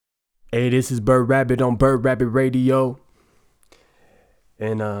Hey, this is Bird Rabbit on Bird Rabbit Radio.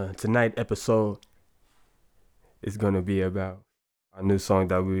 And tonight episode is gonna be about our new song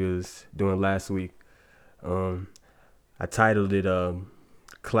that we was doing last week. Um, I titled it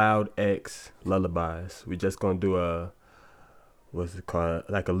Cloud X Lullabies. We just gonna do a what's it called,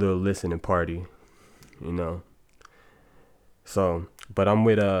 like a little listening party, you know. So, but I'm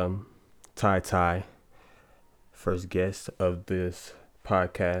with Ty Ty, first guest of this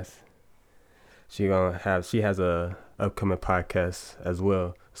podcast. She has a upcoming podcast as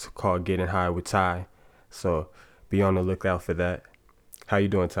well. It's called Getting High with Ty. So be on the lookout for that. How you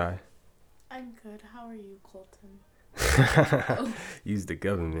doing, Ty? I'm good. How are you, Colton? Use the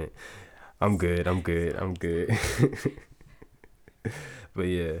government. I'm good. I'm good. I'm good. But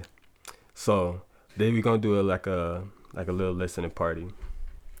yeah. So then we gonna do it like a little listening party.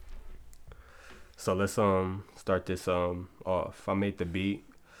 So let's start this off. I made the beat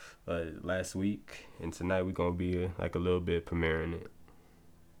last week, and tonight we're gonna be like a little bit premiering it.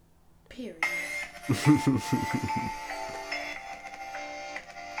 Period.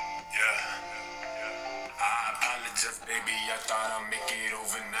 I apologize, baby. I thought I'd make it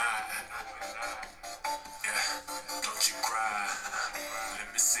overnight. Yeah, don't you cry.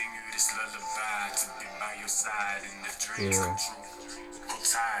 Let me sing you this lullaby to be by your side in the dreams come true. Go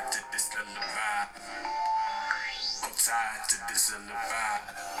tied to this lullaby. Go tied to this lullaby.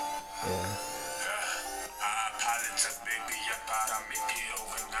 I apologize, baby. I thought I'd make it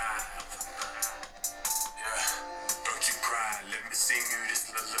overnight. Yeah, don't you cry. Let me sing you this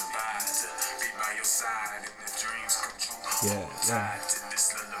lullaby to be by your side and the dreams come true. Yeah, Tied to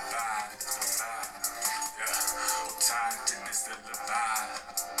this lullaby. Yeah, hold tied to this lullaby.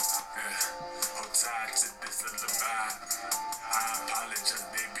 Yeah, hold tied to this lullaby. I apologize,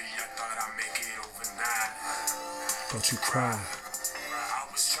 baby. I thought I'd make it overnight. Don't you cry. I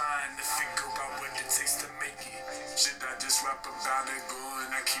was trying to figure out what it takes to make it. Should I just rap about a gun?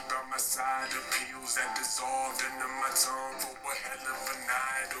 I keep out my side of pills that dissolve into my tongue for a hell of a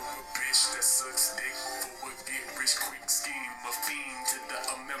night. Or a bitch that sucks dick for a get rich quick scheme. A fiend to the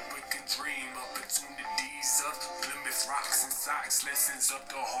American dream. Opportunities up, Plymouth rocks and socks. Lessons up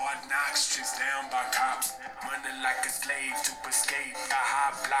the hard knocks. Chased down by cops. Running like a slave to escape the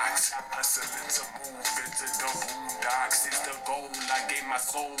high blocks. Hustling to move into the boondocks. It's the goal. I gave my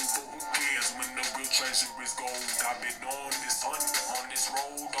soul, but who cares when the real treasure is gold? I've been on this hunt, on this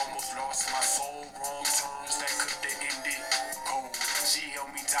road, almost lost my soul. Wrong turns that could've ended cold. She held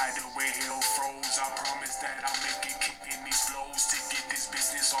me tighter where hell froze. I promise that I'll make it kicking these flows to get this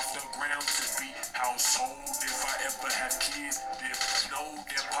business off the ground to be household. If I ever have kids, if know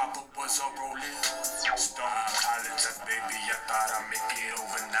their papa was a rolling stone. I apologize, baby. I thought I'd make it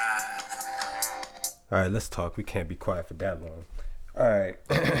overnight. All right, let's talk. We can't be quiet for that long. All right.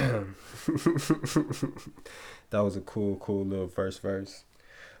 That was a cool little first verse.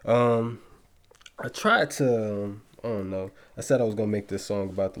 I tried to, I don't know. I said I was gonna make this song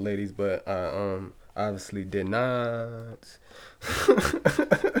about the ladies, but I obviously did not.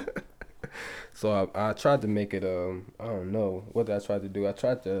 So I tried to make it I don't know what did I try to do. I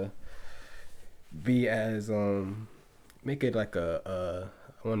tried to be as make it like I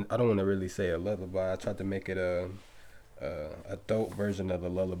don't want to really say a lullaby. I tried to make it a adult version of the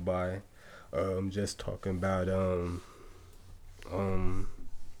lullaby. Just talking about um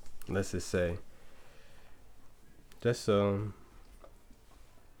let's just say just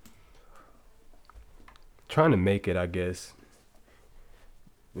trying to make it, I guess.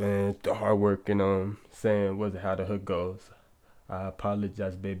 Man, the hard work and saying what's it how the hook goes. I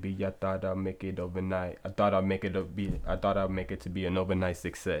apologize, baby. I thought I'd make it overnight. I thought I'd make it to be an overnight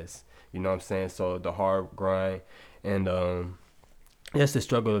success. You know what I'm saying? So the hard grind and that's the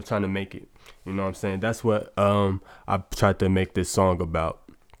struggle of trying to make it. You know what I'm saying? That's what I tried to make this song about.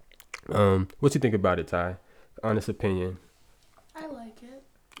 What you think about it, Ty? Honest opinion. I like it.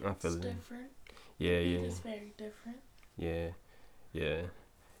 I feel It's it. different. Yeah, It yeah, is very different. yeah, yeah,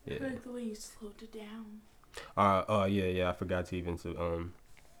 I yeah. like the way you slowed it down. Yeah. I forgot to even to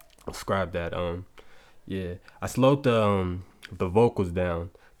describe that. Yeah. I slowed the vocals down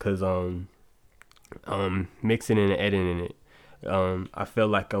because mixing and editing it. I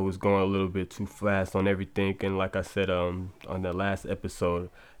felt like I was going a little bit too fast on everything, and like I said on the last episode,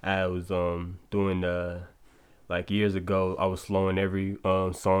 I was doing the like years ago. I was slowing every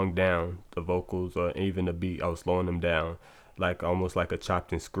song down, the vocals or even the beat. I was slowing them down, like almost like a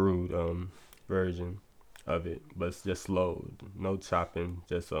chopped and screwed version of it, but it's just slowed, no chopping,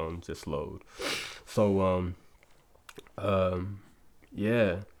 just slowed. So um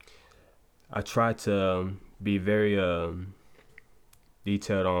yeah, I tried to be very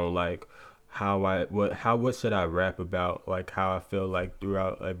detailed on like what should I rap about, like how I feel like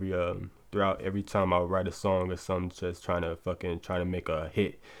throughout every time I write a song or something, just trying to make a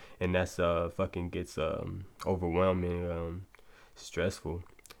hit, and that's fucking gets overwhelming, stressful.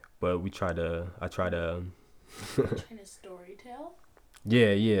 But I try to Trying to story tell?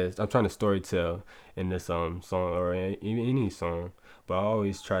 yeah, I'm trying to storytell in this song or any song, but I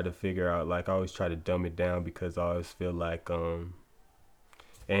always try to figure out, like I always try to dumb it down because I always feel like it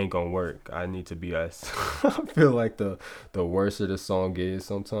ain't gonna work. I need to be us. I feel like the worse the song is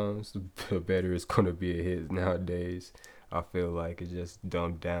sometimes, the better it's gonna be a hit nowadays. I feel like it's just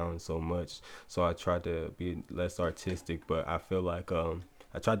dumbed down so much. So I try to be less artistic, but I feel like I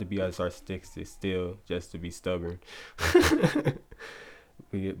tried to be as artistic still just to be stubborn.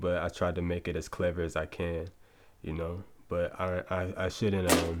 But I tried to make it as clever as I can, you know. But I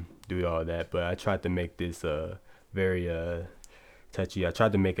shouldn't do all that. But I tried to make this very touchy. I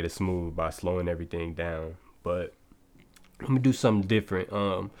tried to make it as smooth by slowing everything down. But I'm gonna do something different.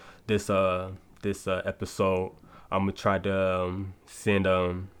 This episode, I'm gonna try to send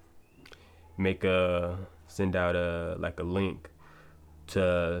out a like a link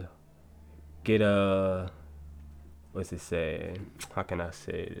to get a what's it say? How can I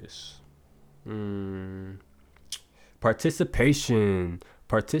say this? Participation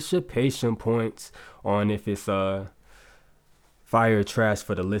points on if it's fire or trash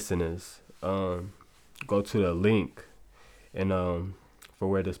for the listeners. Go to the link and for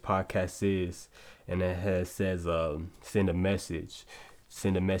where this podcast is, and it says send a message.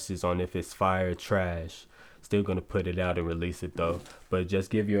 Send a message on if it's fire or trash. Still gonna put it out and release it though, but just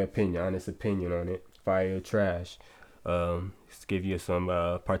give your opinion, honest opinion on it. Fire or trash. Just give you some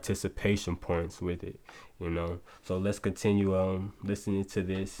participation points with it, you know. So let's continue listening to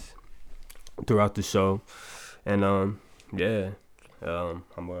this throughout the show, and I'm gonna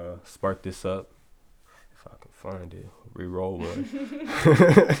spark this up if I can find it. Re-roll one.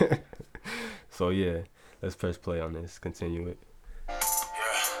 So yeah, let's press play on this. Continue it.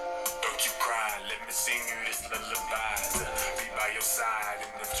 Don't you cry, let me sing you this lullaby. Be by your side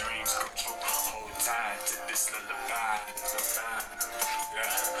and the dreams come true. Hold tight to this lullaby.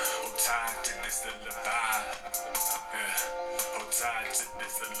 Yeah, hold tight to this lullaby. Yeah, hold tight to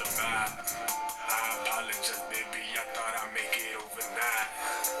this lullaby. I apologize, baby, I thought I'd make it overnight.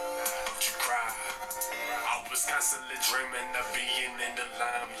 Don't you cry. I was constantly dreaming of being in the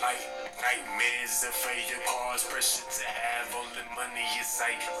limelight. Nightmares and failure cause pressure to have only money in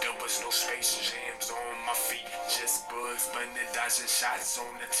sight. There was no Space Jams on my feet, just Bugs Bunny dodging shots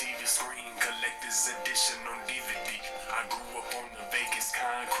on the TV screen. Collector's edition on DVD. I grew up on the Vegas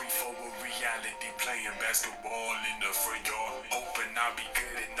concrete for a reality, playing basketball in the front yard. Hoping I'll be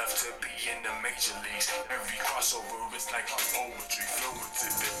good enough to be in the major leagues. Every crossover is like poetry, flowing to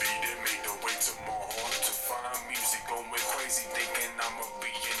the beat. It made the way to my heart to find music, going crazy, thinking I'ma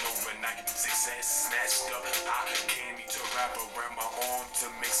be an overnight success snatched up. I can't need to wrap around my arm to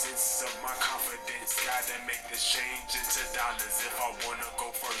make sense of my confidence. Gotta make this change into dollars if I wanna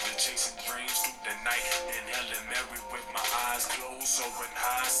go further, chasing dreams through the night. Inhaling Mary with my eyes closed, soaring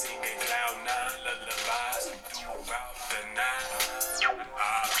high, singing cloud nine lullabies throughout the night.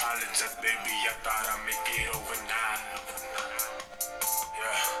 I apologize, baby, I thought I'd make it overnight.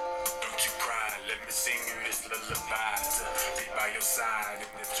 Yeah, don't you cry, let me sing you this lullaby. To be by your side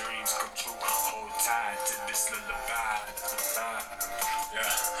and the dreams come true. Hold tight to this lullaby. Yeah,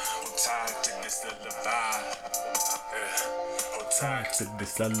 hold tight to this lullaby. Yeah, hold tight to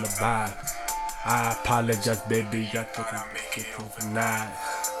this lullaby. I apologize, baby, I thought I'd make it overnight.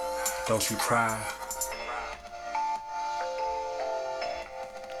 Don't you cry.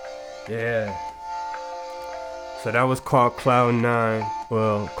 Yeah. So that was called Cloud 9.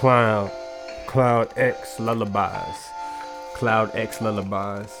 Well, Cloud X Lullabies. Cloud X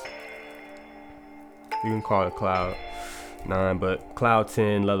Lullabies. You can call it Cloud 9, but Cloud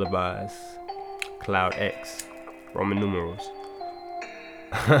 10 Lullabies. Cloud X. Roman numerals.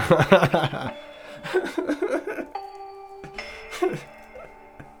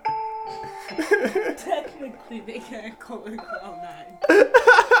 Technically, they can't call it Cloud 9.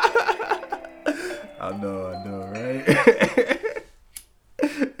 I know, right?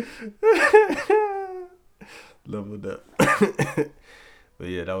 Leveled up. But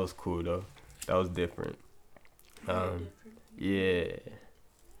yeah, that was cool though. That was different. Yeah.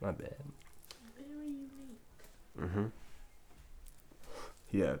 My bad. Very unique.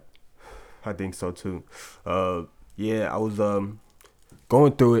 Yeah. I think so too. Yeah, I was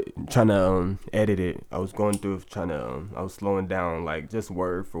going through it, trying to edit it. I was going through it, trying to I was slowing down, like just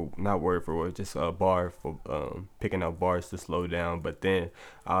not word for word, just a bar for picking out bars to slow down. But then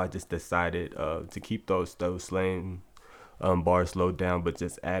I just decided to keep those slang bars slowed down, but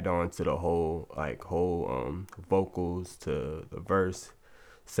just add on to the whole vocals to the verse,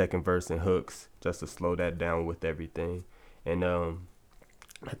 second verse and hooks, just to slow that down with everything. And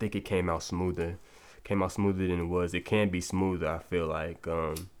I think it came out smoother. Came out smoother than it was. It can be smoother, I feel like.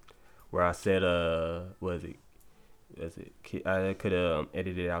 Where I said I could have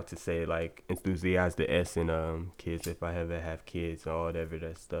edited out to say like enthusiast the S in kids if I ever have kids or whatever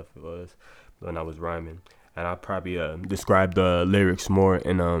that stuff was when I was rhyming. And I'll probably describe the lyrics more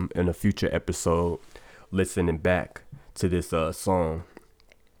in a future episode, listening back to this song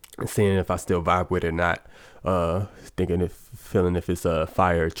and seeing if I still vibe with it or not. Feeling if it's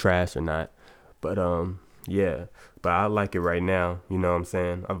fire or trash or not. But yeah. But I like it right now, you know what I'm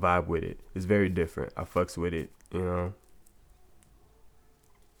saying? I vibe with it. It's very different. I fucks with it, you know.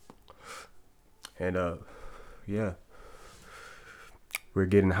 And yeah. We're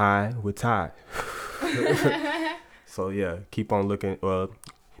getting high with Ty. So yeah, keep on looking.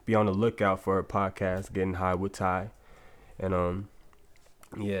 Be on the lookout for a podcast, Getting High with Ty, and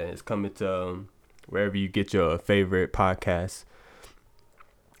yeah, it's coming to wherever you get your favorite podcasts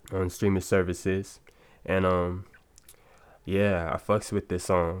on streaming services, and yeah, I fucks with this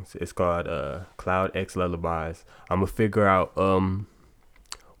song. It's called Cloud X Lullabies. I'ma figure out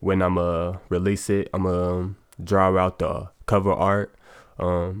when I'ma release it. I'ma draw out the cover art.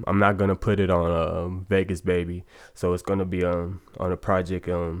 I'm not gonna put it on Vegas Baby, so it's gonna be on a project,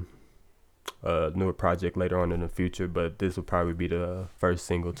 a newer project later on in the future. But this will probably be the first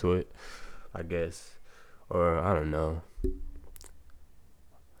single to it, I guess, or I don't know.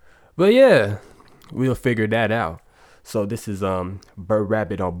 But yeah, we'll figure that out. So this is Bird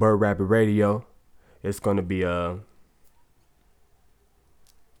Rabbit on Bird Rabbit Radio. It's gonna be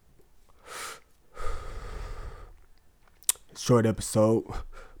short episode,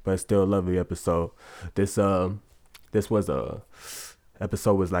 but still a lovely episode. This was a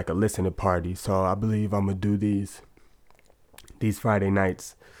episode was like a listening party, so I believe I'm gonna do these Friday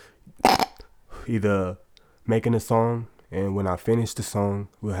nights, either making a song, and when I finish the song,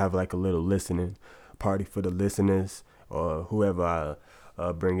 we'll have like a little listening party for the listeners or whoever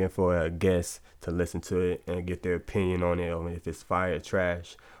I bring in for a guest to listen to it and get their opinion on it, or if it's fire or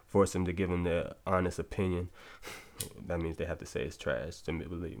trash, force them to give them their honest opinion. That means they have to say it's trash to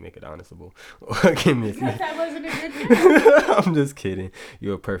really make it honestable. That wasn't a good joke. I'm just kidding.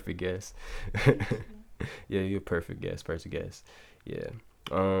 You're a perfect guest. Yeah, you're a perfect guest. Yeah.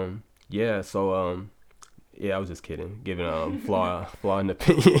 Yeah. So yeah, I was just kidding. Giving flaw in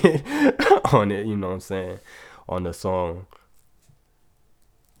opinion on it. You know what I'm saying? On the song.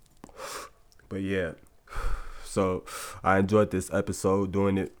 But yeah. So I enjoyed this episode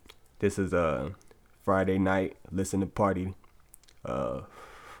doing it. This is Friday night listening party. We'll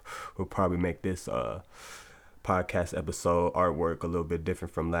probably make this podcast episode artwork a little bit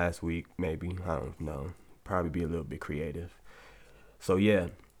different from last week. Maybe, I don't know. Probably be a little bit creative. So yeah.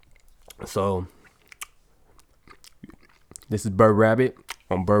 So this is Bird Rabbit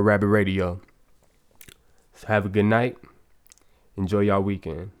on Bird Rabbit Radio. So have a good night. Enjoy y'all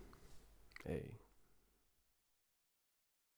weekend. Hey.